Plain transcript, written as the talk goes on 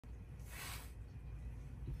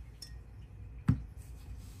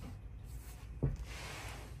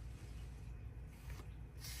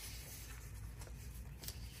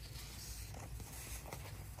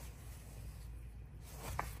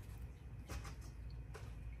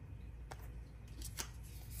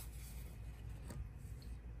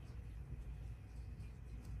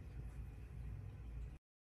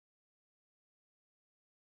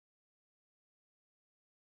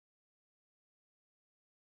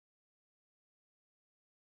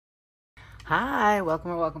Hi,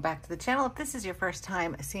 welcome or welcome back to the channel. If this is your first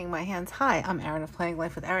time seeing my hands, hi, I'm Erin of Planning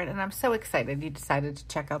Life with Erin, and I'm so excited you decided to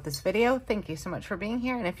check out this video. Thank you so much for being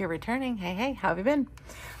here, and if you're returning, hey, how have you been?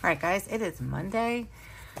 All right, guys, it is Monday,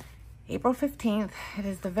 April 15th. It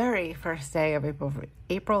is the very first day of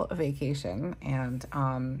April vacation, and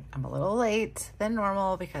I'm a little late than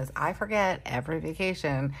normal because I forget every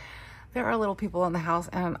vacation. There are little people in the house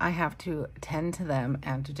and I have to tend to them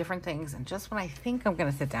and do different things. And just when I think I'm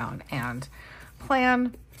going to sit down and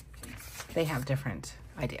plan, they have different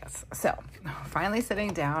ideas. So finally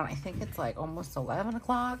sitting down, I think it's like almost 11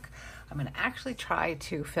 o'clock. I'm going to actually try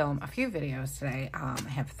to film a few videos today. I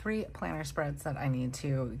have 3 planner spreads that I need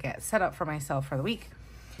to get set up for myself for the week.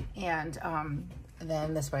 And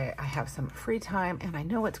then this way I have some free time and I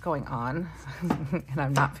know what's going on and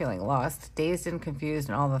I'm not feeling lost, dazed and confused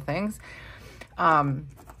and all the things. And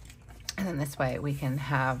then this way we can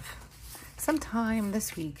have some time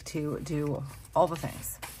this week to do all the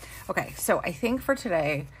things. Okay, so I think for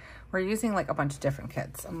today we're using like a bunch of different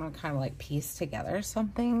kits. I'm gonna kind of like piece together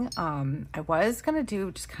something. I was gonna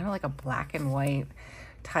do just kind of like a black and white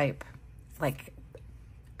type like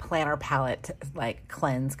planner palette like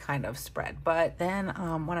cleanse kind of spread, but then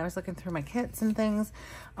when I was looking through my kits and things,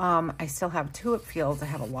 I still have Tulip Fields. I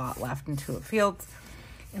have a lot left in Tulip Fields,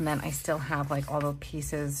 and then I still have like all the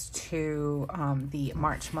pieces to the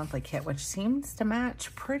March monthly kit, which seems to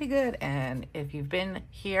match pretty good. And if you've been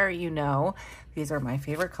here, you know these are my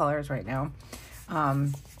favorite colors right now.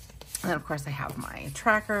 And then of course I have my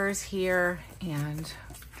trackers here and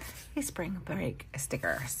a spring break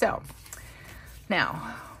sticker. So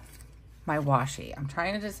now my washi, I'm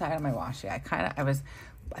trying to decide on my washi. I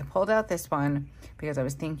pulled out this one because I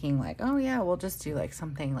was thinking like, oh yeah, we'll just do like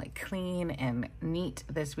something like clean and neat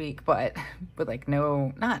this week, but with like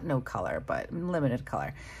not no color, but limited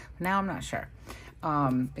color. But now I'm not sure.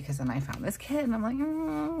 Because then I found this kit and I'm like,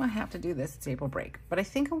 I have to do this. It's April break. But I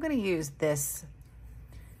think I'm going to use this,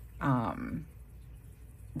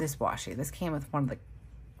 this washi. This came with one of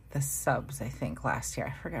the subs, I think, last year.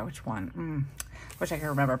 I forgot which one. Wish I could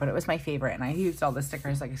remember, but it was my favorite, and I used all the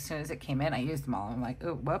stickers. Like as soon as it came in, I used them all. I'm like,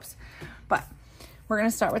 oh, whoops. But we're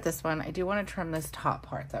gonna start with this one. I do want to trim this top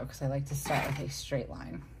part though, because I like to start with a straight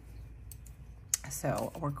line.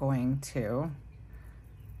 So we're going to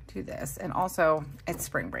do this, and also it's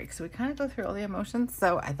spring break, so we kind of go through all the emotions.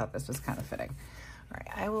 So I thought this was kind of fitting. All right,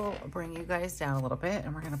 I will bring you guys down a little bit,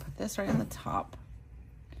 and we're gonna put this right on the top.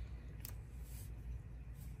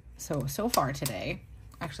 So far today,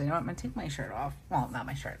 actually, you know what? I'm gonna take my shirt off. Well, not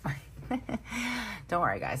my shirt. Don't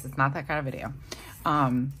worry, guys. It's not that kind of video.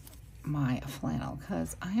 My flannel,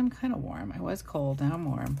 because I am kind of warm. I was cold, now I'm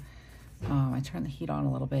warm. I turned the heat on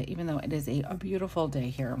a little bit, even though it is a beautiful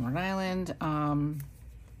day here in Rhode Island.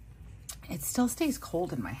 It still stays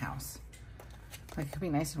cold in my house. Like, it could be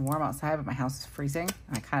nice and warm outside, but my house is freezing.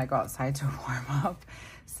 I kind of go outside to warm up.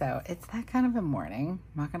 So it's that kind of a morning.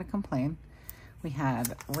 I'm not gonna complain. We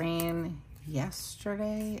had rain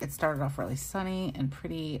yesterday. It started off really sunny and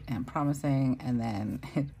pretty and promising, and then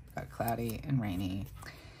it got cloudy and rainy.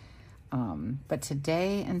 But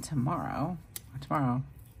today and tomorrow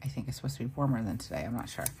I think is supposed to be warmer than today. I'm not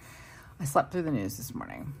sure. I slept through the news this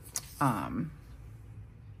morning. But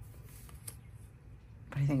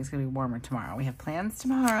I think it's gonna be warmer tomorrow. We have plans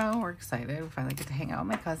tomorrow. We're excited. We finally get to hang out with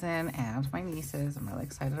my cousin and my nieces. I'm really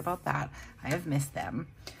excited about that. I have missed them,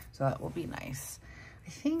 so that will be nice. I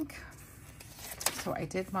think, so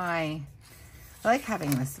I like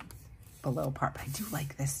having this below part, but I do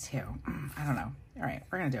like this too. I don't know. All right,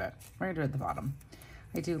 we're gonna do it. We're gonna do it at the bottom.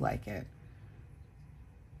 I do like it.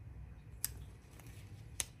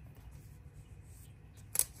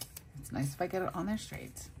 It's nice if I get it on there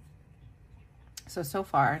straight. So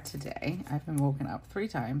far today, I've been woken up 3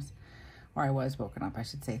 times, or I was woken up, I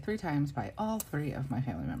should say, 3 times by all 3 of my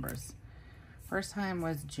family members. First time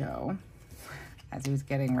was Joe, as he was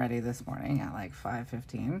getting ready this morning at like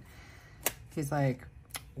 5:15. He's like,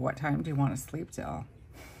 what time do you want to sleep till?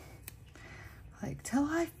 Like, till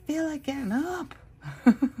I feel like getting up.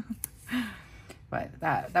 But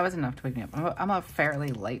that was enough to wake me up. I'm a fairly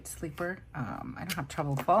light sleeper. I don't have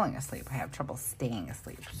trouble falling asleep. I have trouble staying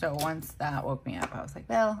asleep. So once that woke me up, I was like,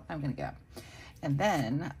 well, I'm gonna get up. And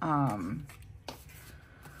then I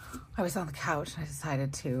was on the couch and I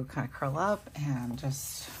decided to kind of curl up and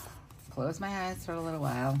just close my eyes for a little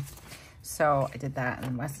while. So I did that, and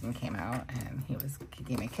then Weston came out and he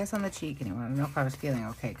gave me a kiss on the cheek, and he wanted to know if I was feeling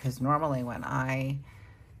okay, because normally when I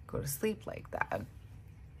go to sleep like that,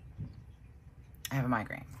 I have a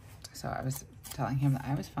migraine. So I was telling him that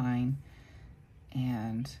I was fine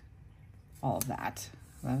and all of that.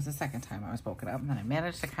 That was the second time I was woken up. And then I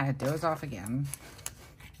managed to kind of doze off again.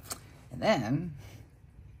 And then,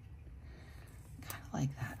 kind of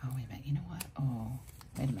like that. Oh, wait a minute. You know what? Oh,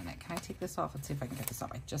 wait a minute. Can I take this off? Let's see if I can get this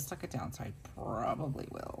off. I just stuck it down, so I probably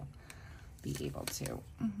will be able to.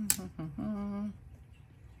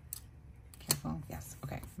 Careful. Yes.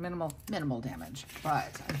 Okay. Minimal damage.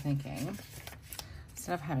 But I'm thinking,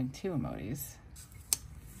 instead of having two emojis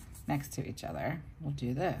next to each other, we'll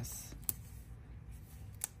do this.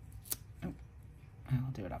 Oh, and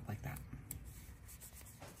we'll do it up like that.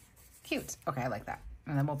 Cute. Okay, I like that.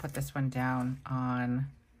 And then we'll put this one down on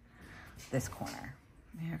this corner.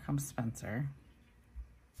 Here comes Spencer.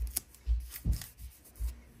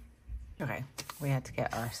 Okay, we had to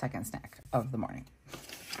get our second snack of the morning.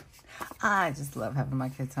 I just love having my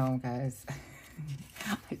kids home, guys.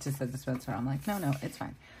 I just said to Spencer, I'm like, no, it's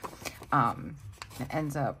fine. It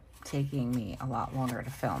ends up taking me a lot longer to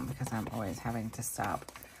film because I'm always having to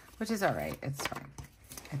stop, which is all right. It's fine.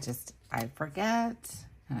 I forget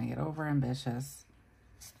and I get over ambitious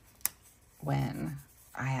when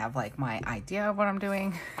I have like my idea of what I'm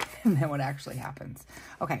doing and then what actually happens.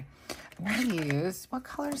 Okay, I'm gonna use, what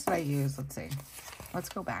colors did I use? Let's see. Let's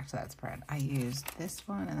go back to that spread. I used this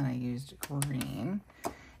one and then I used green.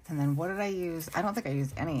 And then what did I use? I don't think I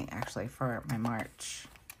used any actually for my March.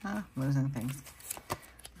 I'm losing things.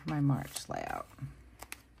 For my March layout.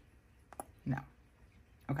 No.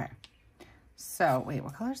 Okay. So, wait,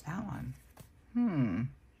 what color is that one?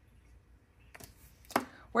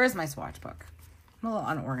 Where's my swatch book? I'm a little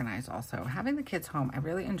unorganized also. Having the kids home, I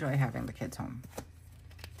really enjoy having the kids home.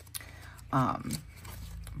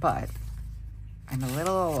 But I'm a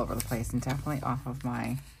little all over the place and definitely off of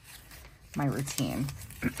my routine.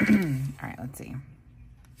 All right, let's see.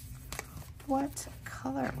 What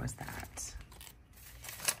color was that?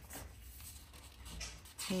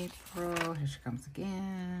 April, here she comes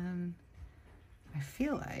again. I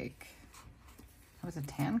feel like it was a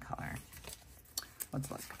tan color. Let's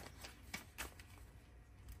look.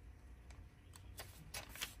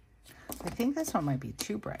 I think this one might be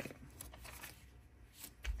too bright.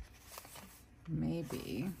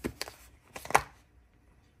 Maybe.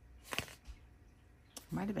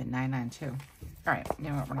 Might have been 992. All right, you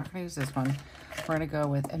know what? We're not going to use this one. We're going to go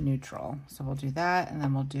with a neutral. So we'll do that, and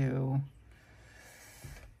then we'll do,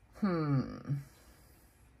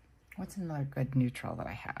 what's another good neutral that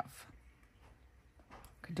I have?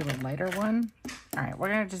 Could do a lighter one. All right, we're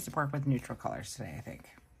going to just work with neutral colors today, I think,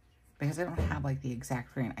 because I don't have like the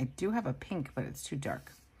exact green. I do have a pink, but it's too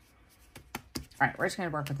dark. All right, we're just going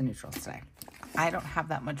to work with the neutrals today. I don't have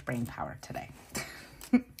that much brain power today.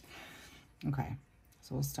 Okay,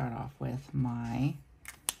 so we'll start off with my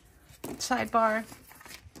sidebar.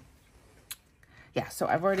 Yeah, so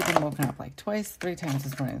I've already been woken up like twice, 3 times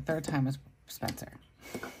this morning. The third time was Spencer.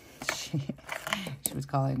 She was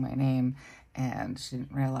calling my name and she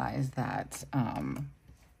didn't realize that I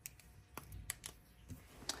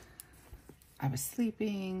was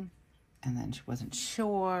sleeping, and then she wasn't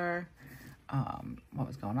sure what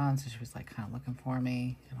was going on, so she was like kind of looking for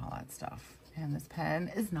me and all that stuff. And this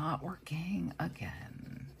pen is not working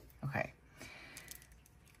again. Okay,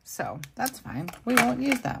 so that's fine. We won't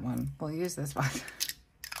use that one. We'll use this one.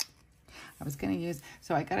 I was gonna use,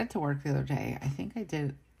 so I got it to work the other day. I think I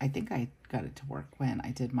got it to work when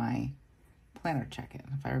I did my planner check-in,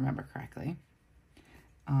 if I remember correctly.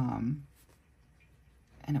 And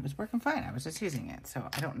it was working fine. I was just using it. So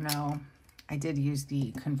I don't know. I did use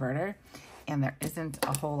the converter, and there isn't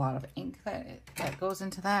a whole lot of ink that goes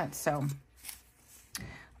into that. So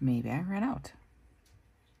maybe I ran out.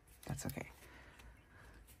 That's okay.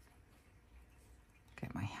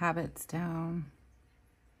 Get my habits down.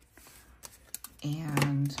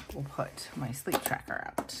 And we'll put my sleep tracker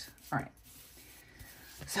out. All right.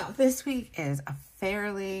 So this week is a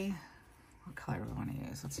fairly, what color do we want to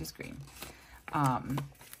use? Let's use green. A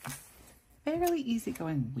fairly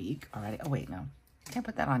easygoing week already. Oh, wait, no. I can't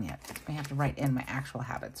put that on yet. I have to write in my actual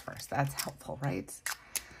habits first. That's helpful, right?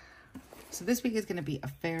 So this week is going to be a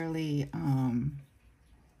fairly, kind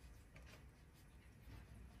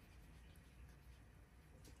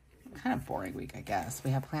of boring week, I guess.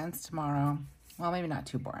 We have plans tomorrow. Well, maybe not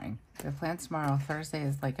too boring. We have plans tomorrow. Thursday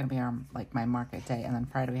is like going to be our, like my market day. And then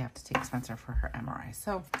Friday we have to take Spencer for her MRI.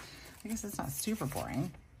 So I guess it's not super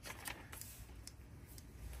boring.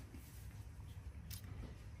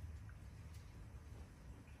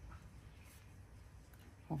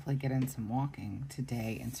 Hopefully get in some walking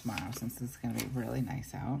today and tomorrow since it's going to be really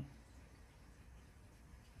nice out.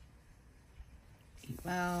 Eat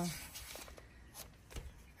well.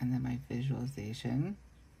 And then my visualization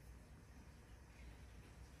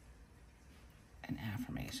and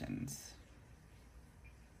affirmation. notifications.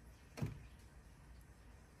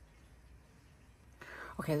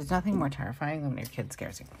 Okay, there's nothing more terrifying than when your kid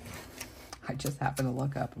scares you. I just happened to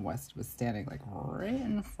look up and West was standing like right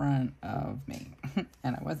in front of me.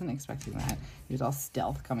 And I wasn't expecting that. He was all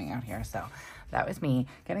stealth coming out here. So that was me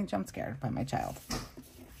getting jump scared by my child.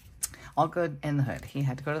 All good in the hood. He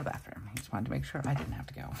had to go to the bathroom. He just wanted to make sure I didn't have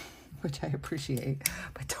to go, which I appreciate.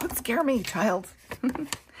 But don't scare me, child.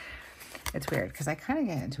 It's weird because I kind of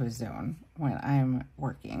get into a zone when I'm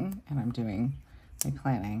working and I'm doing my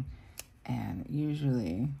planning. And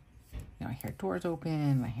usually, you know, I hear doors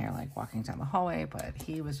open, I hear like walking down the hallway, but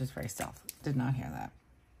he was just very stealth. Did not hear that.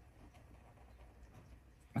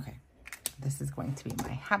 Okay, this is going to be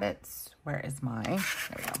my habits. Where is my,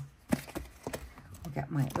 there we go. I'll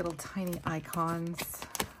get my little tiny icons,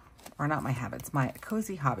 or not my habits, my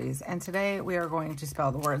cozy hobbies. And today we are going to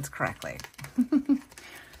spell the words correctly.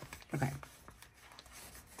 Okay.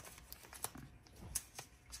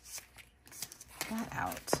 That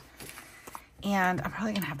out. And I'm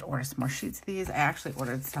probably going to have to order some more sheets of these. I actually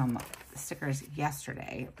ordered some stickers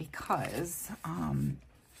yesterday because what I'm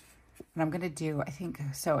going to do, I think,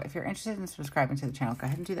 so if you're interested in subscribing to the channel, go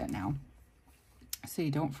ahead and do that now so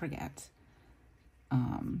you don't forget.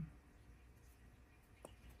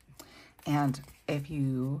 And if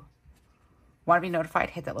you want to be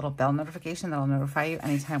notified, hit that little bell notification. That'll notify you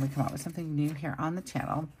anytime we come out with something new here on the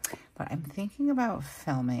channel. But I'm thinking about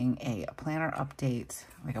filming a planner update,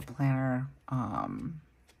 like a planner, oh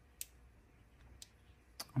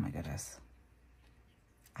my goodness.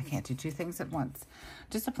 I can't do two things at once.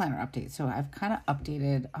 Just a planner update. So I've kind of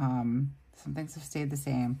updated, some things have stayed the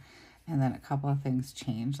same, and then a couple of things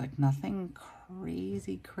changed, like nothing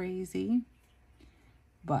crazy,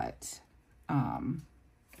 but,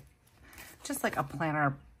 just like a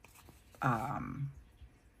planner, I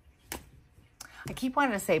keep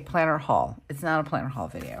wanting to say planner haul. It's not a planner haul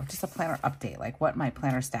video, just a planner update, like what my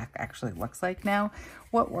planner stack actually looks like now,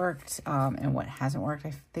 what worked and what hasn't worked.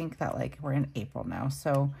 I think that like we're in April now,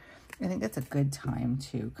 so I think that's a good time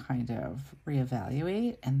to kind of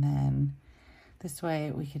reevaluate, and then this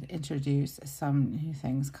way we can introduce some new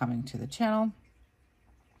things coming to the channel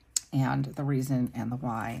and the reason and the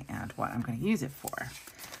why and what I'm going to use it for.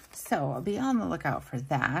 So I'll be on the lookout for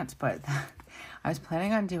that, but I was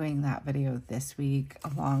planning on doing that video this week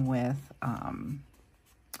along with a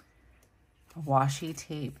washi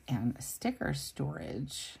tape and sticker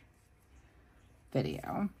storage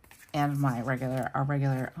video and our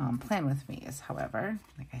regular plan with me's. However,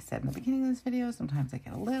 like I said in the beginning of this video, sometimes I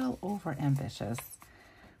get a little over ambitious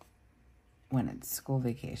when it's school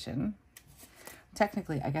vacation.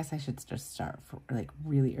 Technically, I guess I should just start for like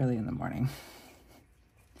really early in the morning.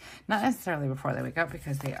 Not necessarily before they wake up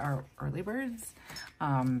because they are early birds,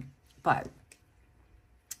 but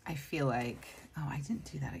I feel like, oh, I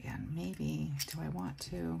didn't do that again. Maybe, do I want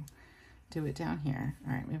to do it down here?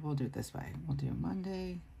 All right, maybe we'll do it this way. We'll do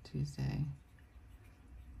Monday, Tuesday,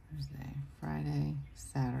 Thursday, Friday,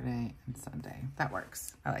 Saturday, and Sunday. That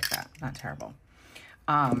works. I like that. Not terrible.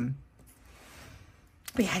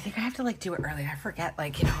 But yeah, I think I have to like do it early. I forget,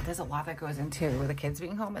 like, you know, there's a lot that goes into the kids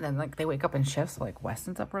being home, and then like they wake up in shifts. So, like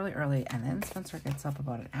Weston's up really early, and then Spencer gets up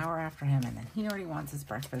about an hour after him, and then he already wants his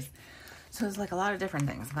breakfast. So there's like a lot of different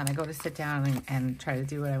things. And then I go to sit down and try to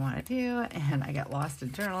do what I want to do, and I get lost in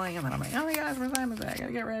journaling, and then I'm like, oh my gosh, what time is it? I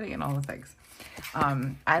gotta get ready and all the things.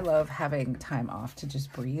 I love having time off to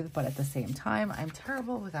just breathe, but at the same time, I'm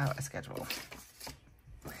terrible without a schedule.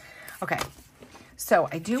 Okay, so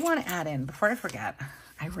I do want to add in, before I forget,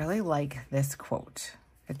 I really like this quote.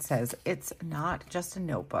 It says, "It's not just a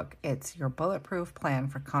notebook. It's your bulletproof plan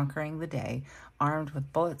for conquering the day, armed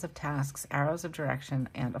with bullets of tasks, arrows of direction,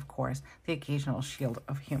 and of course, the occasional shield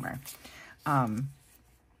of humor." I'm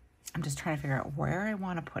just trying to figure out where I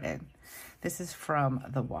want to put it. This is from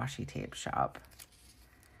the Washi Tape Shop.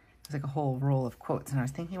 It's like a whole roll of quotes, and I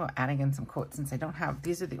was thinking about adding in some quotes since I don't have,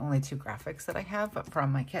 these are the only two graphics that I have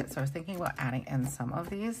from my kit. So I was thinking about adding in some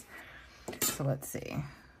of these. So let's see.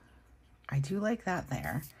 I do like that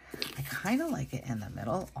there. I kind of like it in the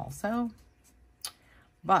middle also,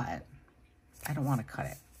 but I don't want to cut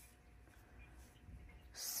it.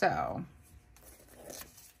 So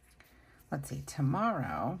let's see.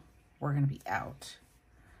 Tomorrow we're going to be out.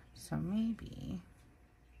 So maybe,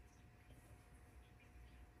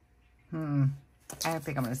 I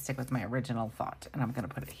think I'm going to stick with my original thought, and I'm going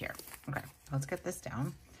to put it here. Okay, let's get this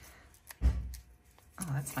down. Oh,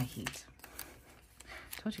 that's my heat.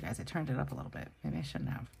 Told you guys I turned it up a little bit. Maybe I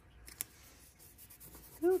shouldn't have.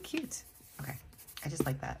 Ooh, cute. Okay, I just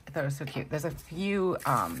like that. I thought it was so cute. There's a few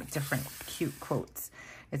different cute quotes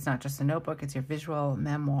It's not just a notebook, it's your visual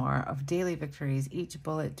memoir of daily victories. Each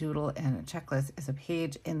bullet, doodle, and checklist is a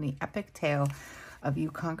page in the epic tale of you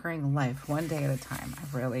conquering life one day at a time. I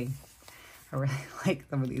really like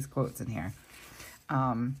some of these quotes in here.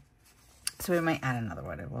 So we might add another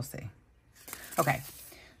one, we'll see. Okay,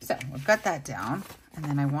 so we've got that down, and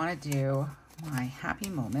then I want to do my happy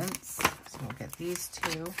moments. So we'll get these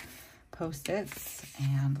two Post-its,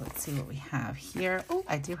 and let's see what we have here. Oh,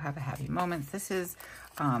 I do have a happy moments. This is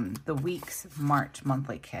the week's March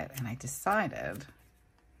monthly kit, and I decided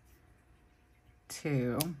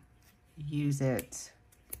to use it,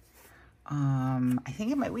 I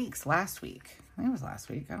think in my weeks last week. I think it was last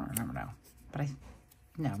week. I don't remember now, but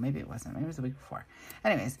no, maybe it wasn't. Maybe it was the week before.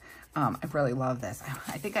 Anyways, I really love this.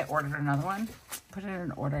 I think I ordered another one, put it in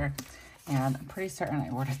an order, and I'm pretty certain I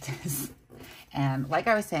ordered this. And like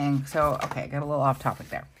I was saying, so, okay, I got a little off topic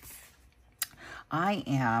there. I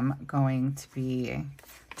am going to be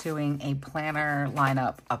doing a planner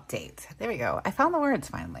lineup update. There we go. I found the words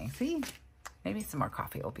finally. See? Maybe some more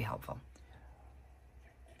coffee will be helpful.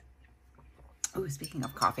 Oh, speaking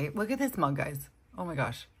of coffee, look at this mug, guys. Oh my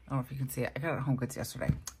gosh. I don't know if you can see it. I got it at Home Goods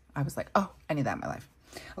yesterday. I was like, oh, I need that in my life.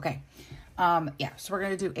 Okay. Yeah, so we're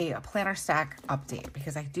going to do a planner stack update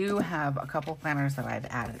because I do have a couple planners that I've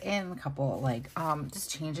added in, a couple like just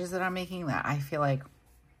changes that I'm making that I feel like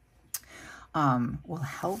will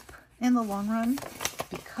help in the long run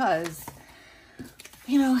because,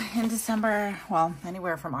 you know, in December, well,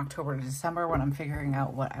 anywhere from October to December when I'm figuring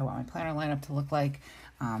out what I want my planner lineup to look like,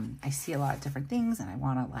 I see a lot of different things and I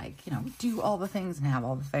want to like, you know, do all the things and have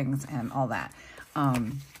all the things and all that.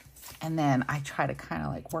 And then I try to kind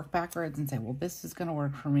of like work backwards and say, well, this is going to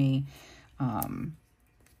work for me. And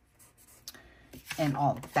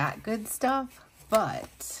all that good stuff.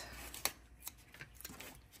 But,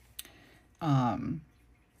 then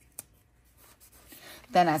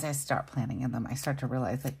as I start planning in them, I start to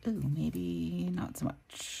realize like, ooh, maybe not so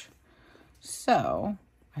much. So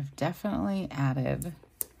I've definitely added,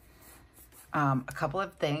 a couple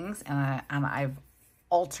of things and I've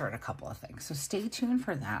altered a couple of things. So stay tuned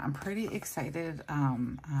for that. I'm pretty excited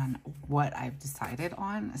on what I've decided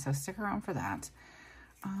on. So stick around for that.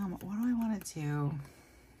 What do I want to do?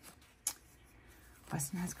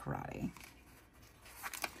 Weston has karate.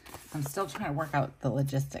 I'm still trying to work out the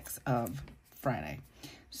logistics of Friday.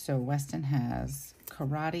 So Weston has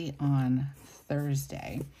karate on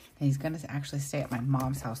Thursday. And he's going to actually stay at my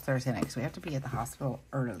mom's house Thursday night because we have to be at the hospital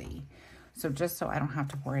early. So just so I don't have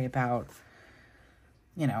to worry about,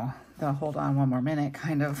 you know, the hold on one more minute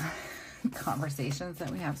kind of conversations that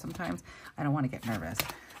we have sometimes. I don't want to get nervous.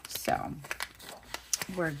 So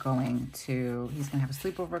we're going to, he's going to have a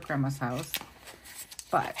sleepover at Grandma's house.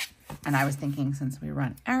 But, and I was thinking since we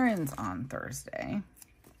run errands on Thursday,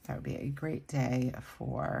 that would be a great day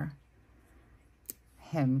for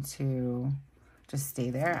him to just stay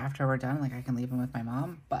there after we're done. Like I can leave him with my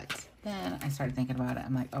mom. But then I started thinking about it.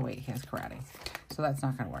 I'm like, oh wait, he has karate. So that's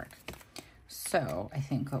not going to work. So I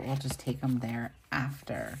think that we'll just take him there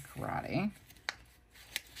after karate.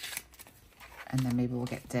 And then maybe we'll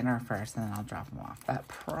get dinner first and then I'll drop him off. That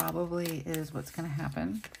probably is what's going to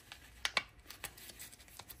happen.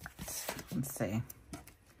 Let's see.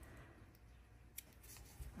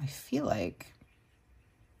 I feel like,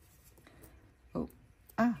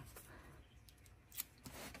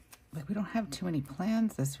 like we don't have too many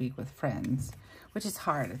plans this week with friends, which is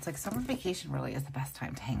hard. It's like summer vacation really is the best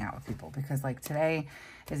time to hang out with people because like today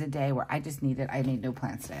is a day where I made no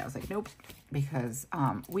plans today. I was like, nope, because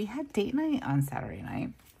we had date night on Saturday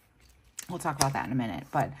night. We'll talk about that in a minute,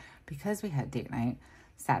 but because we had date night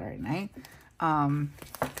Saturday night, I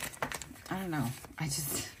don't know. I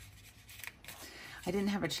didn't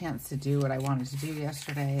have a chance to do what I wanted to do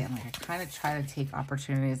yesterday. And like, I kind of try to take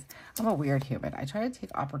opportunities. I'm a weird human. I try to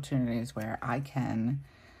take opportunities where I can,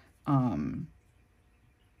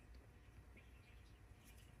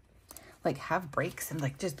 like have breaks and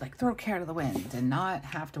like, just like throw care to the wind and not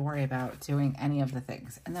have to worry about doing any of the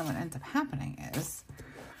things. And then what ends up happening is,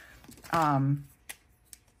 I'm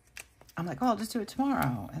like, oh, I'll just do it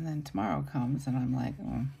tomorrow. And then tomorrow comes and I'm like,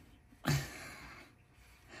 oh,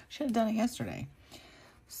 should have done it yesterday.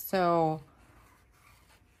 So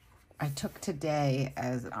I took today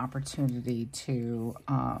as an opportunity to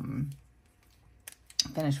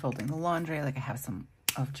finish folding the laundry. Like I have some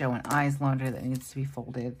of Joe and I's laundry that needs to be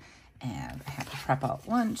folded and I have to prep out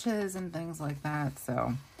lunches and things like that.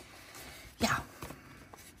 So yeah.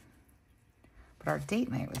 But our date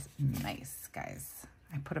night was nice, guys.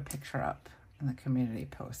 I put a picture up in the community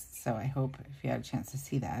post. So I hope if you had a chance to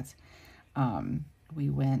see that. We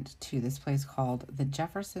went to this place called the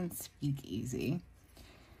Jefferson Speakeasy,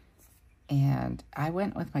 And I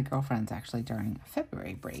went with my girlfriends actually during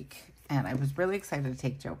February break. And I was really excited to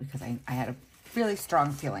take Joe because I had a really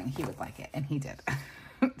strong feeling he would like it. And he did.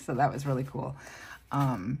 So that was really cool.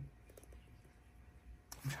 I'm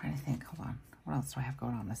trying to think. Hold on. What else do I have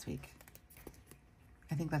going on this week?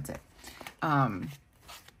 I think that's it.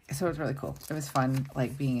 So it was really cool. It was fun,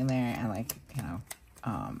 like, being in there and, like, you know,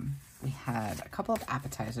 we had a couple of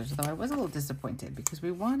appetizers, though I was a little disappointed because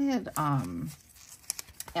we wanted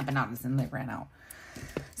empanadas and they ran out.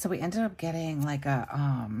 So we ended up getting, like, they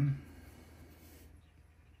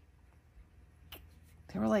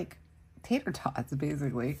were, like, tater tots,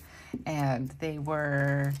 basically. And they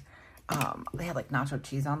were... they had like nacho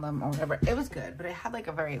cheese on them or whatever. It was good, but it had like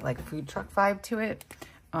a very like food truck vibe to it.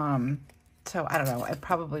 So I don't know. It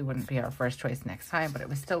probably wouldn't be our first choice next time, but it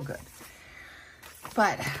was still good.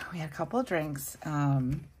 But we had a couple of drinks,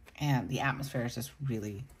 and the atmosphere is just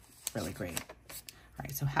really, really great. All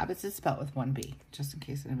right, so Habits is spelled with one B, just in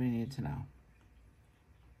case anybody needed to know.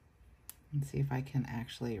 Let's see if I can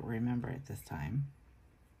actually remember it this time.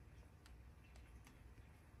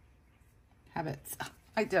 Habits.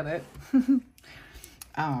 I did it.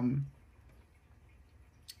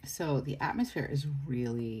 So the atmosphere is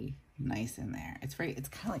really nice in there. It's kind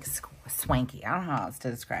of like swanky. I don't know how else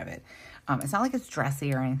to describe it. It's not like it's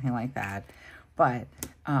dressy or anything like that, but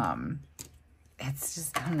it's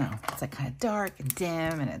just, I don't know. It's like kind of dark and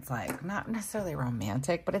dim, and it's like not necessarily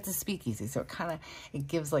romantic, but it's a speakeasy. So it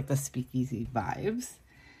gives like the speakeasy vibes.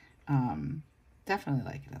 Definitely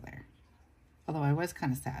like it in there. Although I was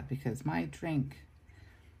kind of sad because my drink,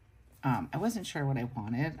 I wasn't sure what I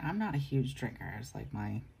wanted. I'm not a huge drinker. It's like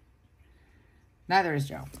neither is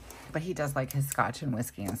Joe. But he does like his scotch and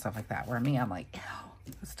whiskey and stuff like that. Where me, I'm like, ew,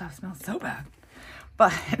 this stuff smells so bad.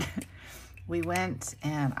 But we went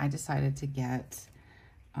and I decided to get,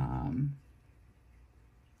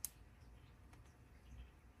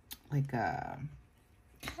 like a,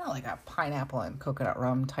 kind of like a pineapple and coconut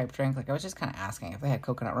rum type drink. Like I was just kind of asking if they had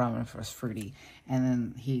coconut rum and if it was fruity. And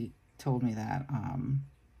then he told me that,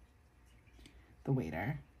 the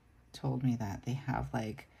waiter told me that they have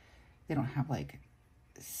like, they don't have like,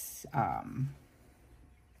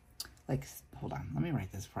 hold on, let me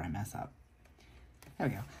write this before I mess up. There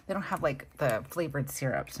we go. They don't have like the flavored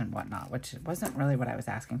syrups and whatnot, which wasn't really what I was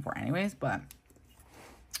asking for anyways, but,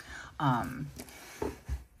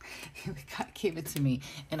 he gave it to me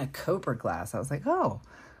in a Cobra glass. I was like, oh,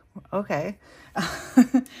 okay.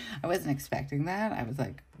 I wasn't expecting that. I was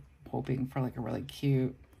like hoping for like a really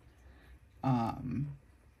cute,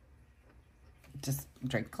 just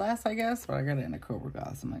drink glass, I guess, but I got it in a Cobra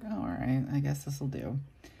glass. I'm like, oh, all right, I guess this will do.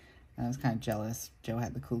 And I was kind of jealous. Joe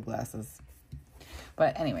had the cool glasses.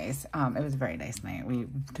 But anyways, it was a very nice night. We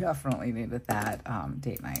definitely needed that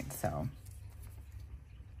date night, so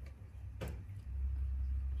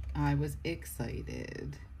I was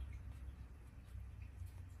excited.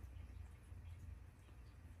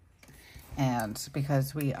 And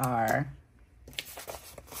because we are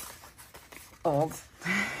old,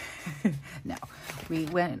 no,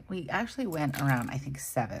 we actually went around, I think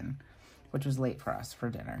 7, which was late for us for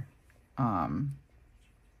dinner.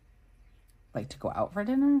 Like to go out for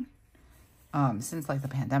dinner. Since like the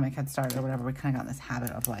pandemic had started or whatever, we kind of got in this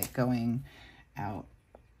habit of like going out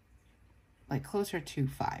like closer to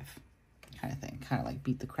 5 kind of thing. Kind of like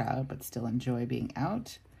beat the crowd, but still enjoy being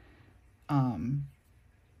out.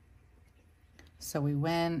 So we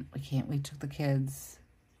went, we took the kids,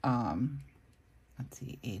 let's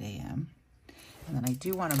see, 8 a.m. And then I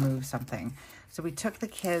do want to move something. So we took the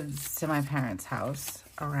kids to my parents' house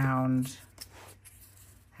around,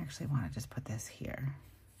 I actually want to just put this here,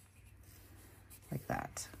 like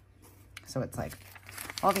that. So it's like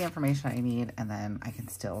all the information I need, and then I can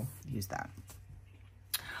still use that.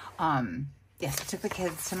 Yes, I took the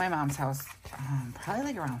kids to my mom's house, probably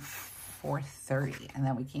like around 4:30, and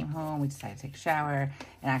then we came home, we decided to take a shower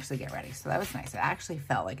and actually get ready. So that was nice. It actually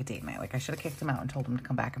felt like a date night. Like I should have kicked him out and told him to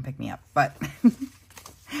come back and pick me up, but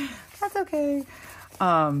that's okay.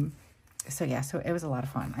 So yeah, so it was a lot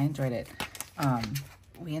of fun. I enjoyed it.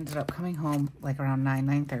 We ended up coming home like around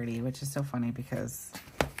 9:30, which is so funny because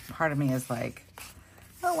part of me is like,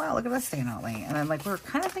 oh wow, look at us staying out late. And then like, we're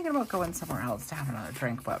kind of thinking about going somewhere else to have another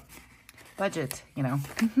drink, but budget, you know.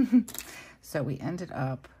 So we ended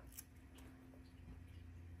up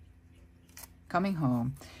coming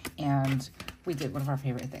home and we did one of our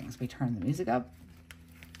favorite things. We turned the music up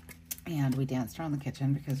and we danced around the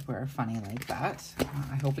kitchen because we're funny like that.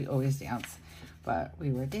 I hope we always dance, but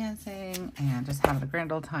we were dancing and just having a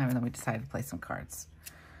grand old time, and then we decided to play some cards.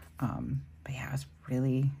 But yeah, it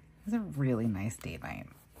was a really nice date night.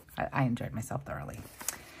 I enjoyed myself thoroughly.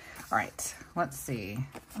 All right, let's see.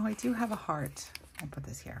 Oh, I do have a heart. I'll put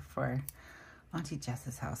this here for Auntie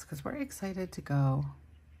Jess's house because we're excited to go.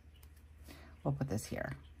 We'll put this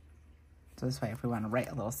here. So this way, if we want to write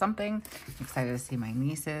a little something, I'm excited to see my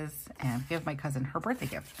nieces and give my cousin her birthday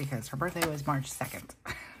gift because her birthday was March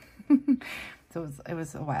 2nd. So it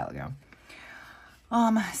was a while ago.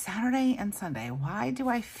 Saturday and Sunday, why do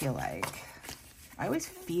I feel like, I always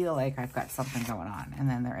feel like I've got something going on and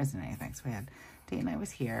then there isn't anything. So we had date night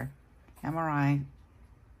was here, MRI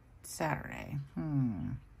Saturday.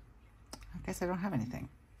 I guess I don't have anything.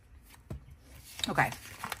 Okay.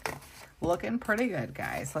 Looking pretty good,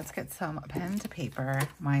 guys. Let's get some pen to paper.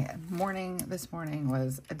 My morning this morning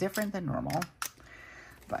was different than normal,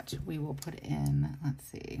 but we will put in, let's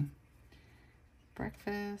see,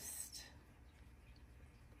 breakfast.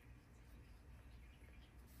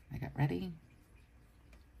 I got ready.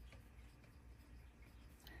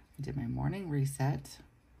 I did my morning reset.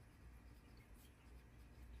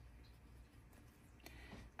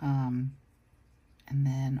 And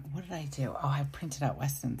then what did I do? Oh, I printed out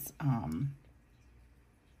Weston's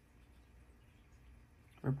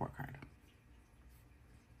report card,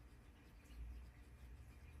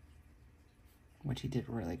 which he did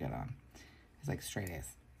really good on. It's like straight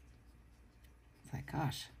A's. It's like,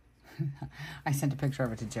 gosh. I sent a picture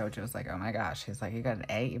of it to Joe. Joe's like, oh my gosh. He's like, you got an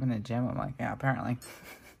A even in gym? I'm like, yeah, apparently.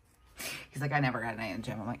 He's like, I never got an A in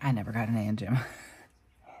gym. I'm like, I never got an A in gym.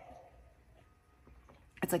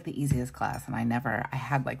 It's like the easiest class, and I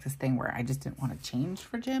had like this thing where I just didn't want to change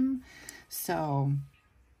for gym. So,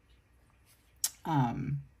 I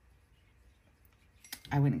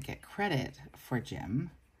wouldn't get credit for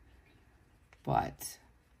gym, but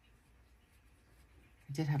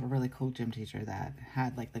I did have a really cool gym teacher that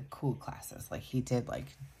had like the cool classes. Like he did like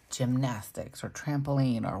gymnastics or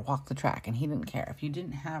trampoline or walk the track, and he didn't care. If you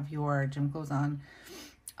didn't have your gym clothes on,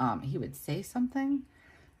 he would say something,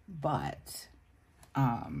 but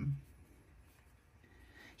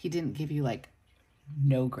he didn't give you like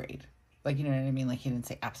no grade. Like, you know what I mean? Like he didn't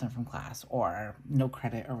say absent from class or no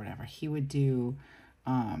credit or whatever. He would do,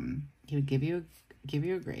 he would give you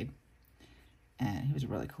a grade, and he was a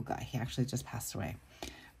really cool guy. He actually just passed away.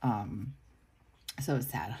 So it's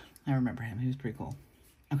sad. I remember him. He was pretty cool.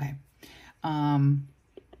 Okay. But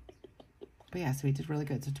yeah, so he did really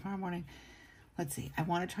good. So tomorrow morning, let's see. I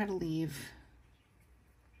want to try to leave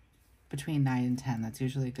between 9 and 10. That's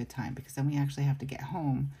usually a good time because then we actually have to get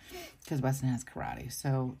home because Weston has karate.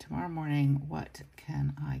 So tomorrow morning, what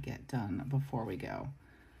can I get done before we go?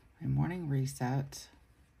 My morning reset.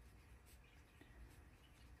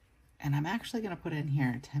 And I'm actually going to put in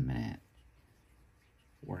here a 10-minute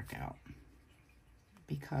workout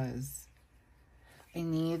because I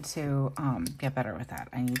need to get better with that.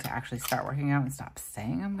 I need to actually start working out and stop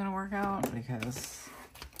saying I'm going to work out because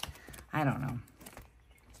I don't know.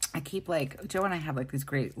 I keep like, Joe and I have like these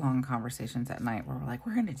great long conversations at night where we're like,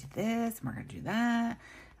 we're going to do this, and we're going to do that, and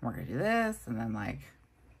we're going to do this, and then like,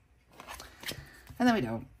 and then we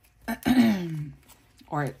don't.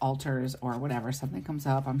 Or it alters or whatever. Something comes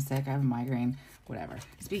up, I'm sick, I have a migraine, whatever.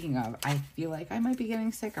 Speaking of, I feel like I might be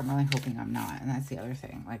getting sick. I'm really hoping I'm not. And that's the other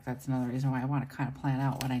thing. Like, that's another reason why I want to kind of plan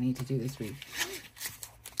out what I need to do this week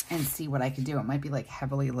and see what I can do. It might be like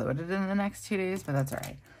heavily loaded in the next 2 days, but that's all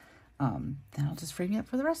right. Then I'll just free me up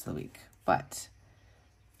for the rest of the week. But,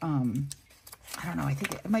 I don't know. I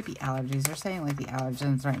think it might be allergies. They're saying like the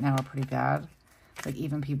allergens right now are pretty bad. Like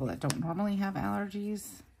even people that don't normally have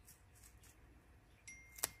allergies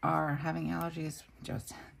are having allergies.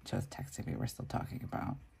 Joe's texting me. We're still talking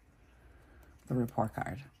about the report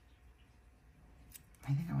card.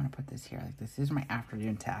 I think I want to put this here like this. These are my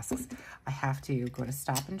afternoon tasks. I have to go to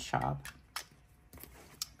Stop and Shop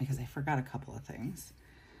because I forgot a couple of things.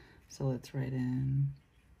 So let's write in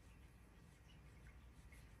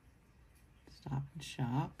Stop and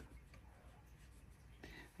Shop.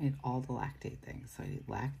 I need all the lactate things. So I need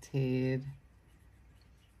lactate,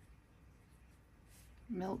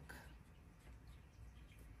 milk,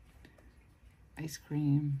 ice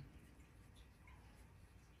cream,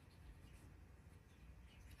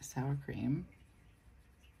 sour cream,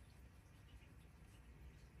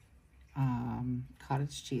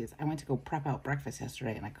 cottage cheese. I went to go prep out breakfast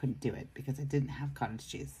yesterday and I couldn't do it because I didn't have cottage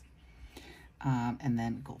cheese. And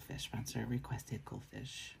then goldfish. Spencer requested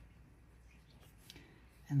goldfish.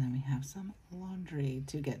 And then we have some laundry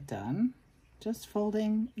to get done. Just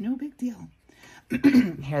folding, no big deal.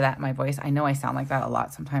 Hear that in my voice? I know I sound like that a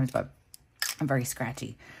lot sometimes, but I'm very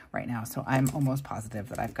scratchy right now. So I'm almost positive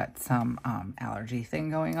that I've got some allergy thing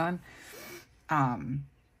going on.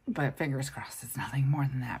 But fingers crossed it's nothing more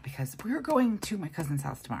than that, because we're going to my cousin's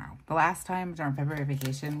house tomorrow. The last time during February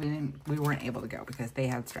vacation, we weren't able to go because they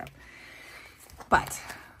had strep. But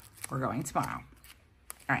we're going tomorrow.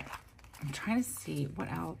 All right. I'm trying to see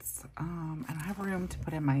what else. I don't have room to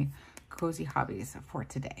put in my cozy hobbies for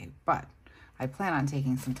today, but I plan on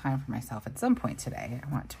taking some time for myself at some point today.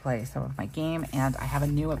 I want to play some of my game, and I have a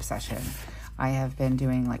new obsession. I have been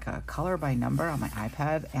doing like a color by number on my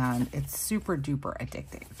iPad, and it's super duper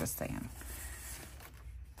addicting, just saying.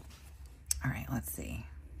 All right, let's see.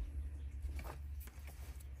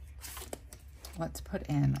 Let's put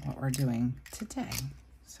in what we're doing today.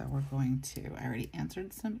 So we're going to, I already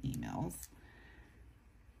answered some emails.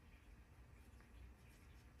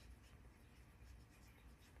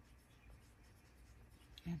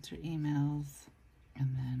 Answer emails,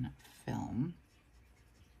 and then film.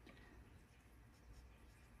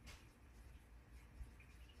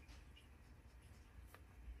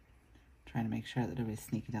 Trying to make sure that nobody's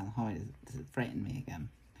sneaking down the hallway. Does it frighten me again?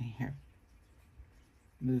 I hear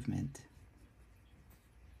movement.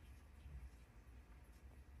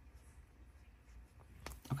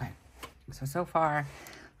 Okay, so far,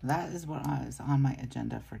 that is what is on my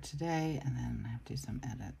agenda for today, and then I have to do some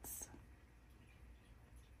edits.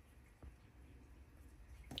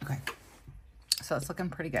 Okay, so it's looking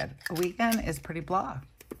pretty good. The weekend is pretty blah.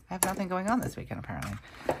 I have nothing going on this weekend, apparently.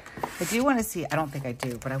 I do want to see, I don't think I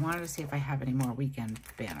do, but I wanted to see if I have any more weekend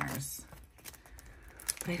banners.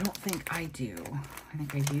 But I don't think I do. I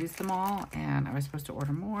think I used them all, and I was supposed to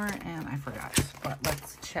order more, and I forgot. But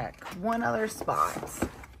let's check one other spot.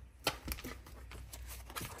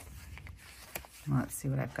 Let's see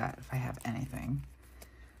what I've got, if I have anything.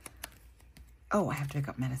 Oh, I have to pick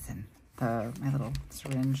up medicine. My little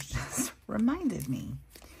syringe just reminded me.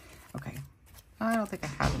 Okay. I don't think I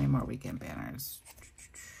have any more weekend banners.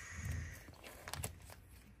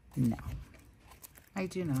 No, I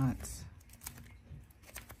do not.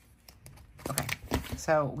 Okay,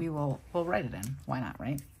 so we'll write it in. Why not,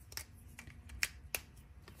 right?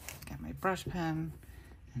 Get my brush pen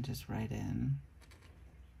and just write in.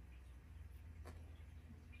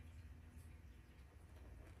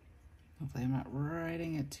 Hopefully I'm not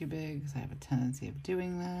writing it too big, because I have a tendency of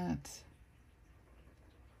doing that.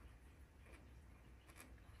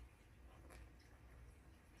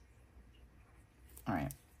 All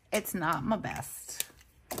right, it's not my best,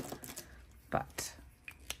 but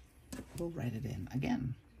we'll write it in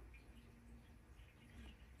again.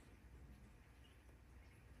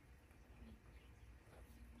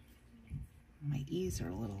 My E's are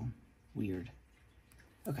a little weird.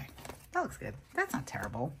 Okay, that looks good. That's not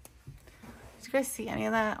terrible. Did you guys see any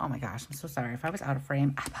of that? Oh my gosh, I'm so sorry. If I was out of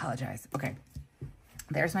frame, I apologize. Okay,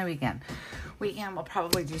 there's my weekend. Weekend, we'll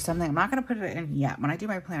probably do something. I'm not going to put it in yet. When I do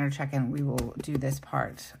my planner check-in, we will do this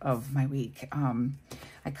part of my week.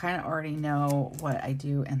 I kind of already know what I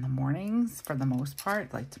do in the mornings for the most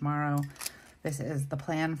part. Like tomorrow, this is the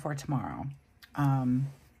plan for tomorrow. And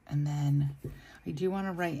then I do want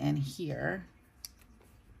to write in here.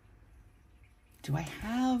 Do I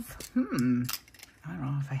have, I don't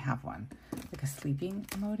know if I have one. Like a sleeping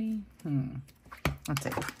emoji? Let's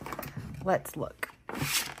see. Let's look.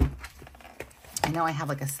 I know I have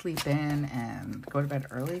like a sleep in and go to bed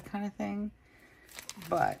early kind of thing,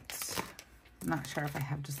 but I'm not sure if I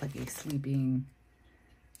have just like a sleeping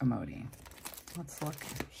emoji. Let's look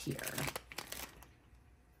here.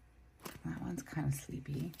 That one's kind of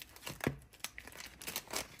sleepy.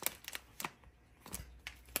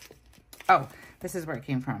 Oh, this is where it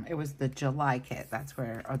came from. It was the July kit. That's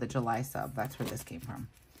where, or the July sub. That's where this came from.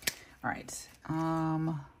 All right.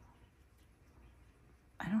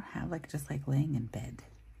 I don't have like just like laying in bed.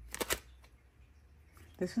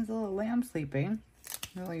 This one's a little lamb sleeping.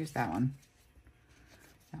 We'll use that one.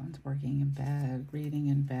 That one's working in bed, reading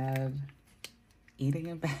in bed, eating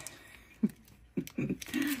in bed.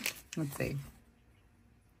 Let's see.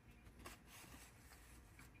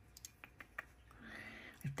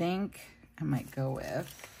 I think I might go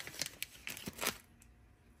with,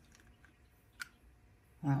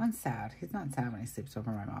 well, that one's sad. He's not sad when he sleeps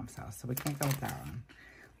over my mom's house, so we can't go with that one.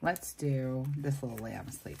 Let's do this little lamb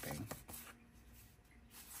sleeping.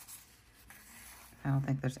 I don't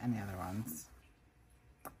think there's any other ones.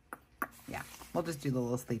 Yeah, we'll just do the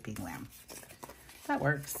little sleeping lamb. That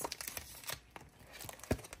works.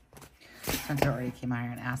 Spencer already came out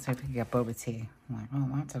here and asked me if we could get boba tea. I'm like, well,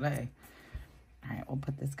 not today. All right, we'll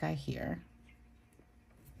put this guy here.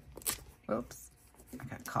 Oops, I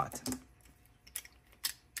got caught.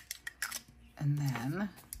 And then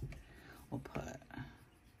we'll put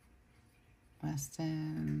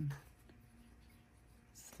Weston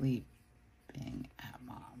sleeping at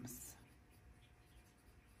mom's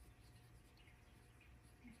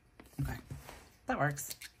Okay, that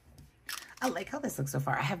works. I like how this looks so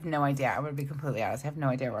far. I have no idea. I would be completely honest. I have no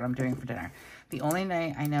idea what I'm doing for dinner. The only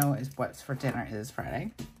night I know is what's for dinner is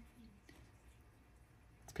Friday.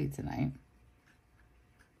 It's pizza night.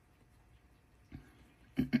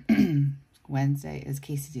 Wednesday is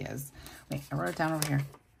quesadillas. Wait, I wrote it down over here.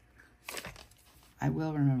 I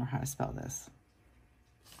will remember how to spell this.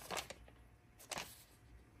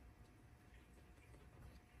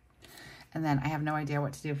 And then I have no idea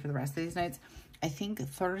what to do for the rest of these nights. I think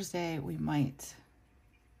Thursday we might,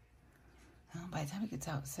 oh, by the time it gets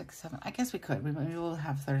out, 6, 7, I guess we could. We will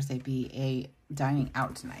have Thursday be a dining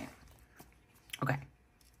out tonight. Okay.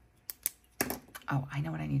 Oh, I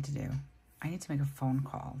know what I need to do. I need to make a phone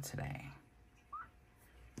call today.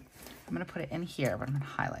 I'm going to put it in here, but I'm going to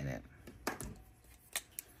highlight it.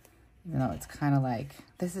 Even though it's kind of like,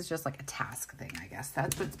 this is just like a task thing, I guess.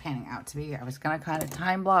 That's what it's panning out to be. I was going to kind of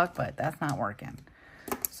time block, but that's not working.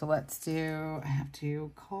 So let's do, I have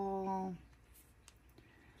to call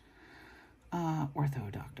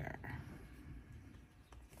ortho doctor.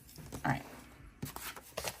 All right.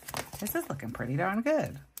 This is looking pretty darn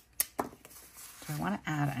good. Do I want to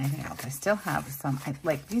add anything else? I still have some,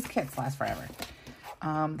 like these kits last forever.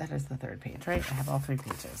 That is the 3rd page, right? I have all 3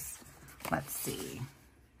 pages. Let's see.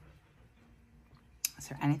 Is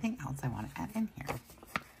there anything else I want to add in here?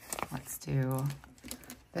 Let's do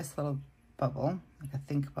this little bubble, like a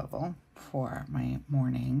think bubble for my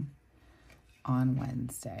morning on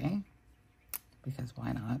Wednesday, because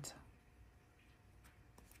why not?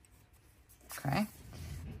 Okay.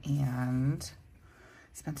 And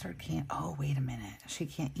Spencer can't, oh, wait a minute. She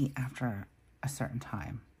can't eat after a certain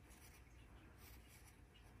time.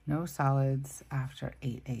 No solids after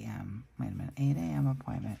 8 a.m. Wait a minute, 8 a.m.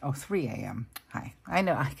 appointment. Oh, 3 a.m. Hi. I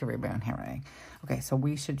know I can read my own handwriting. Okay, so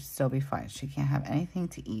we should still be fine. She can't have anything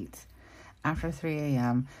to eat after 3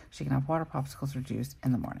 a.m. She can have water, popsicles, or juice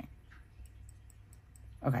in the morning.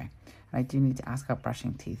 Okay, and I do need to ask about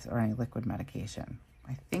brushing teeth or any liquid medication.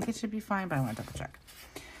 I think it should be fine, but I want to double check.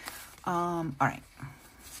 All right.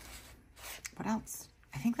 What else?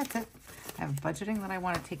 I think that's it. I have budgeting that I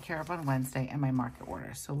want to take care of on Wednesday and my market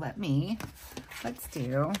orders. So let's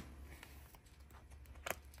do,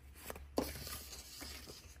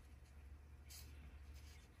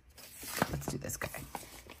 this guy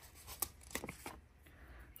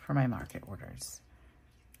for my market orders.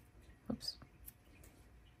 Oops.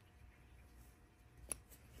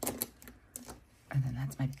 And then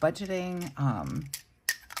that's my budgeting.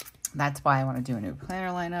 That's why I want to do a new planner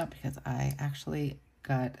lineup, because I actually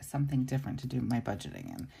got something different to do my budgeting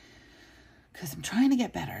in, because I'm trying to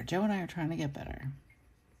get better. Joe and I are trying to get better.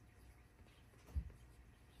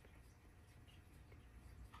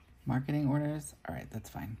 Marketing orders. All right, that's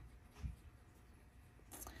fine.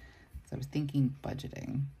 So I was thinking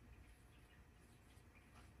budgeting.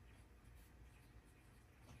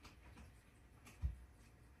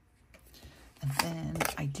 And then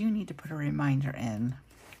I do need to put a reminder in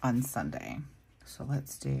on Sunday. So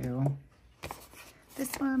let's do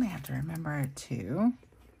this one. I have to remember to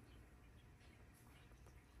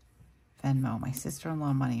Venmo my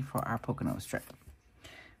sister-in-law money for our Poconos trip.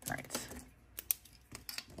 All right.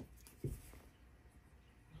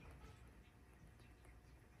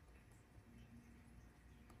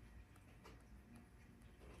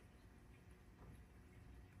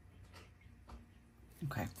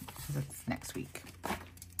 Okay, so that's next week.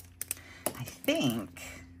 I think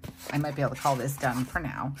I might be able to call this done for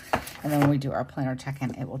now. And then when we do our planner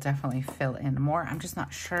check-in, it will definitely fill in more. I'm just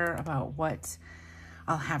not sure about what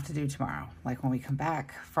I'll have to do tomorrow. Like when we come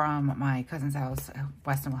back from my cousin's house,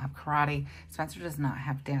 Weston will have karate. Spencer does not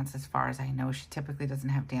have dance as far as I know. She typically doesn't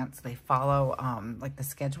have dance. They follow like the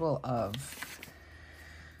schedule of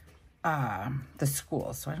the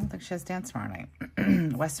school. So I don't think she has dance tomorrow night.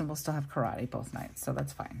 Weston will still have karate both nights, so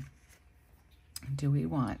that's fine. Do we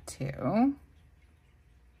want to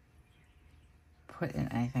put in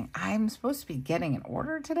anything? I'm supposed to be getting an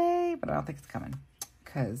order today, but I don't think it's coming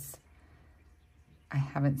because I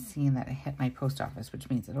haven't seen that it hit my post office, which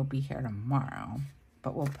means it'll be here tomorrow.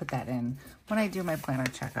 But we'll put that in when I do my planner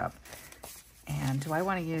checkup. And do I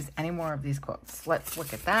want to use any more of these quotes? Let's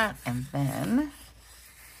look at that. And then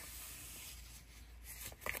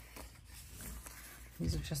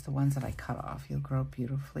these are just the ones that I cut off. You'll grow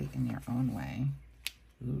beautifully in your own way.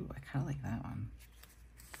 Ooh, I kind of like that one.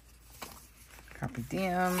 Carpe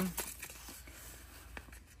diem.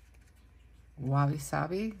 Wabi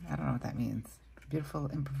sabi. I don't know what that means. Beautiful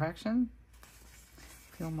imperfection.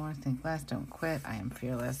 Feel more, think less, don't quit. I am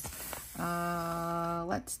fearless.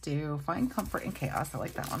 Let's do find comfort in chaos. I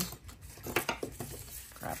like that one.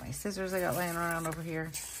 Grab my scissors I got laying around over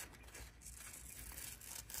here.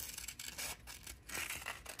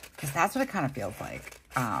 because that's what it kind of feels like.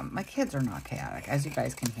 My kids are not chaotic, as you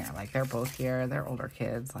guys can hear. Like, they're both here. They're older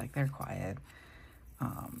kids. Like, they're quiet.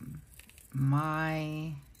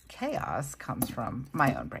 My chaos comes from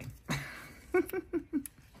my own brain.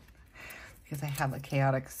 Because I have a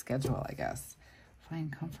chaotic schedule, I guess.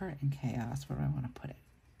 Find comfort in chaos. Where do I want to put it?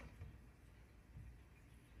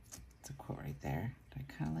 It's a quote right there. I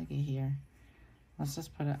kind of like it here. Let's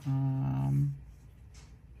just put it I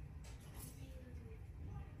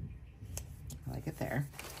like it there.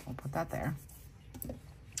 We'll put that there.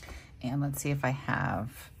 And let's see if I have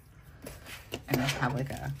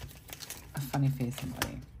like a funny face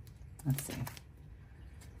emoji. Let's see.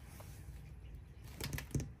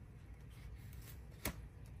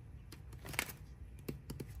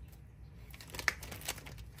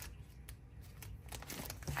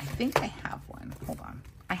 I think I have one. Hold on.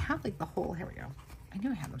 I have like the whole, here we go. I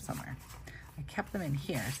knew I had them somewhere. I kept them in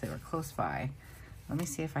here so they were close by. Let me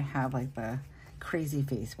see if I have like the crazy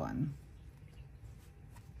face one.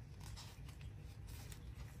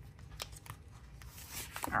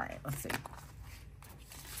 All right, let's see.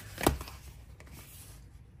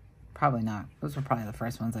 Probably not. Those were probably the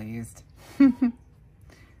first ones I used. Oh,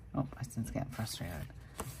 I was getting frustrated.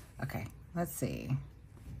 Okay, let's see.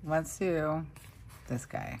 Let's do this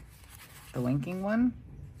guy. The winking one.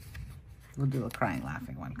 We'll do a crying,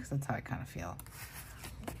 laughing one because that's how I kind of feel.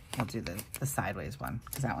 We'll do the sideways one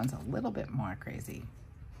because that one's a little bit more crazy.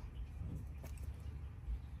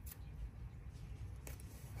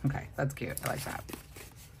 Okay, that's cute. I like that.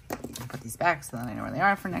 I'll put these back so then I know where they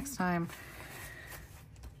are for next time.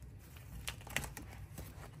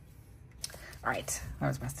 All right, that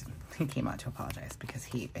was Weston. He came out to apologize because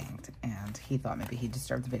he banged and he thought maybe he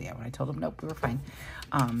disturbed the video. And I told him, nope, we were fine.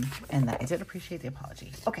 And that I did appreciate the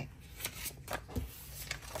apology. Okay.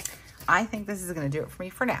 I think this is going to do it for me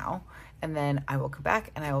for now. And then I will come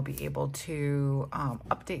back and I will be able to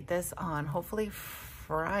update this on hopefully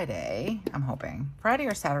Friday. I'm hoping. Friday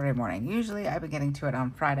or Saturday morning. Usually I've been getting to it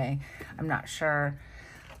on Friday. I'm not sure.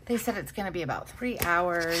 They said it's going to be about 3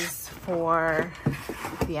 hours for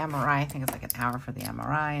the MRI. I think it's like an hour for the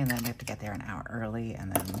MRI, and then we have to get there an hour early,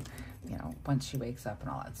 and then, you know, once she wakes up and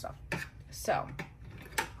all that stuff. So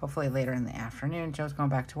hopefully later in the afternoon, Joe's going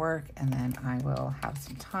back to work, and then I will have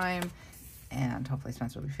some time, and hopefully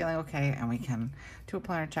Spencer will be feeling okay, and we can do a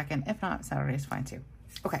planner check-in. If not, Saturday is fine too.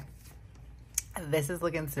 Okay. This is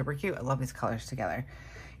looking super cute. I love these colors together.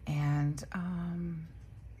 And,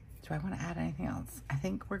 do I want to add anything else? I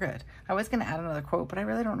think we're good. I was going to add another quote, but I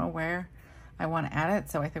really don't know where I want to add it.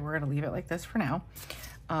 So I think we're going to leave it like this for now.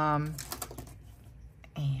 And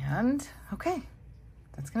okay,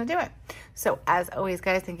 that's going to do it. So as always,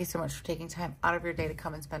 guys, thank you so much for taking time out of your day to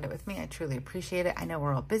come and spend it with me. I truly appreciate it. I know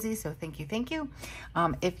we're all busy, so thank you, thank you.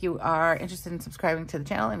 If you are interested in subscribing to the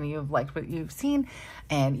channel and you've liked what you've seen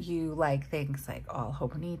and you like things like all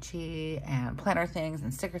Hobonichi and planner things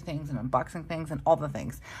and sticker things and unboxing things and all the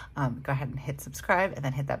things, go ahead and hit subscribe and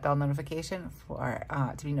then hit that bell notification for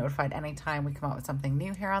to be notified anytime we come out with something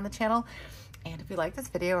new here on the channel. And if you like this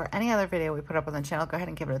video or any other video we put up on the channel, go ahead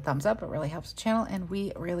and give it a thumbs up. It really helps the channel and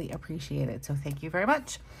we really appreciate it. So thank you very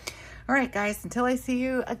much. All right, guys, until I see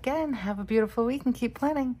you again, have a beautiful week and keep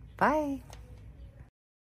planning. Bye.